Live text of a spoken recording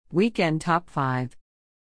Weekend Top 5.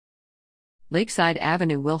 Lakeside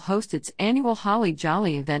Avenue will host its annual Holly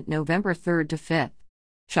Jolly event November 3rd to 5th.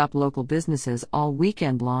 Shop local businesses all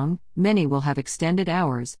weekend long, many will have extended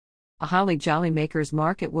hours. A Holly Jolly Makers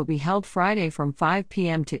Market will be held Friday from 5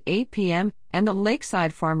 p.m. to 8 p.m., and the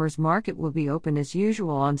Lakeside Farmers Market will be open as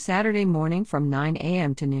usual on Saturday morning from 9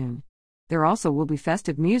 a.m. to noon. There also will be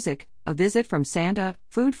festive music, a visit from Santa,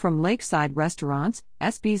 food from Lakeside restaurants,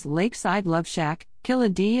 SB's Lakeside Love Shack,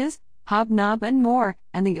 Kiladias, Hobnob and more,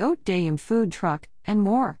 and the Oat Dayum food truck, and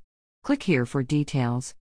more. Click here for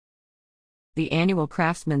details. The annual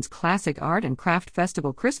Craftsman's Classic Art and Craft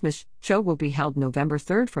Festival Christmas show will be held November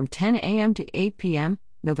 3rd from 10 a.m. to 8 p.m.,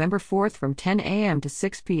 November 4th from 10 a.m. to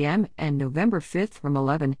 6 p.m., and November 5th from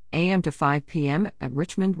 11 a.m. to 5 p.m. at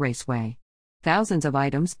Richmond Raceway. Thousands of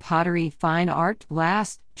items, pottery, fine art,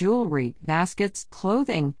 glass, jewelry, baskets,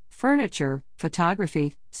 clothing, furniture,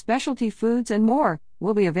 photography, specialty foods, and more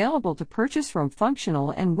will be available to purchase, from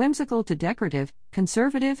functional and whimsical to decorative,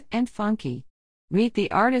 conservative, and funky. Meet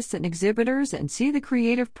the artists and exhibitors and see the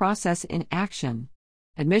creative process in action.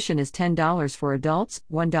 Admission is $10 for adults,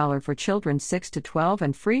 $1 for children 6 to 12,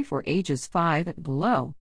 and free for ages 5 and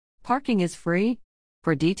below. Parking is free.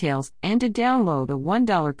 For details and to download a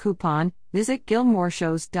 $1 coupon, visit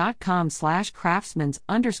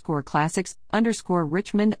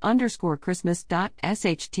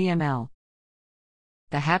gilmoreshows.com/craftsmans_classics_richmond_christmas.html.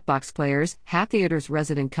 The Hatbox Players, Hattheater's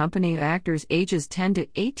resident company of actors ages 10 to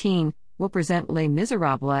 18, will present Les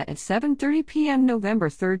Miserables at 7:30 p.m. November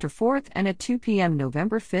 3rd to 4th and at 2 p.m.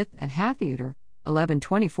 November 5th at Hattheater,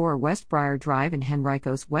 1124 West Briar Drive in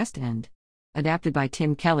Henricos, West End. Adapted by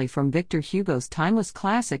Tim Kelly from Victor Hugo's timeless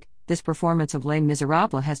classic, this performance of Les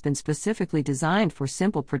Miserables has been specifically designed for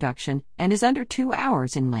simple production and is under 2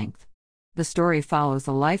 hours in length. The story follows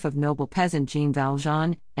the life of noble peasant Jean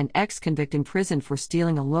Valjean, an ex-convict imprisoned for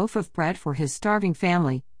stealing a loaf of bread for his starving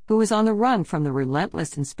family, who is on the run from the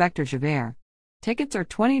relentless Inspector Javert. Tickets are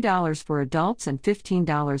 $20 for adults and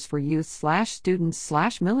 $15 for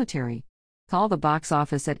youth/students/military. Call the box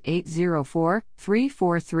office at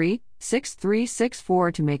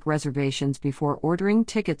 804-343-6364 to make reservations before ordering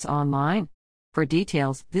tickets online. For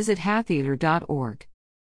details, visit hattheater.org.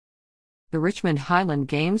 The Richmond Highland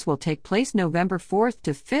Games will take place November 4th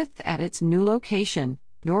to 5th at its new location,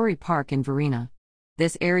 Norrie Park in Varina.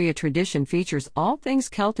 This area tradition features all things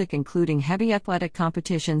Celtic, including heavy athletic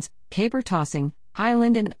competitions, caber tossing,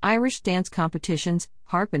 Highland and Irish dance competitions,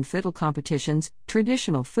 harp and fiddle competitions,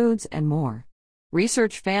 traditional foods, and more.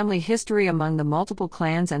 Research family history among the multiple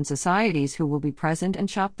clans and societies who will be present, and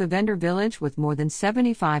shop the vendor village with more than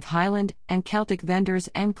 75 Highland and Celtic vendors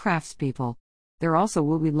and craftspeople. There also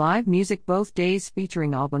will be live music both days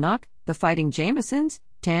featuring Albanock, the Fighting Jamesons,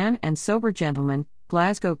 Tan and Sober Gentlemen,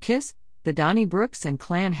 Glasgow Kiss, the Donnybrooks, and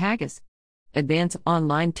Clan Haggis. Advance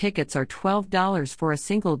online tickets are $12 for a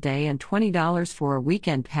single day and $20 for a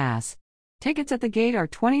weekend pass. Tickets at the gate are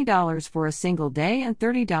 $20 for a single day and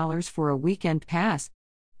 $30 for a weekend pass.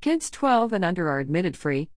 Kids 12 and under are admitted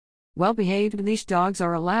free. Well-behaved leash dogs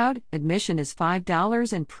are allowed. Admission is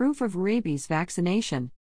 $5 and proof of rabies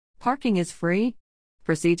vaccination. Parking is free.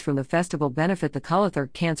 Proceeds from the festival benefit the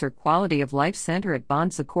Cullethur Cancer Quality of Life Center at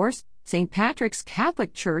Bon Secours, St. Patrick's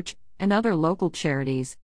Catholic Church, and other local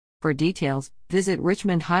charities. For details, visit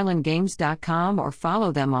richmondhighlandgames.com or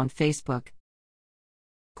follow them on Facebook.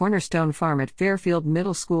 Cornerstone Farm at Fairfield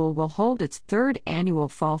Middle School will hold its third annual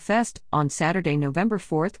Fall Fest on Saturday, November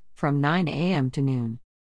 4th, from 9 a.m. to noon.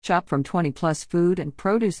 Shop from 20-plus food and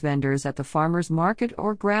produce vendors at the farmers market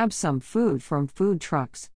or grab some food from food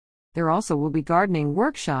trucks. There also will be gardening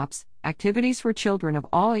workshops, activities for children of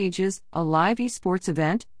all ages, a live esports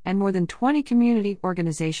event, and more than 20 community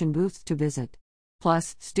organization booths to visit.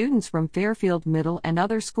 Plus, students from Fairfield Middle and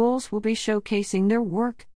other schools will be showcasing their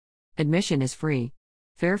work. Admission is free.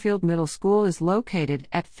 Fairfield Middle School is located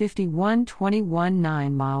at 5121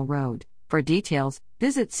 9 Mile Road. For details,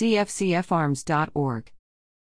 visit cfcfarms.org.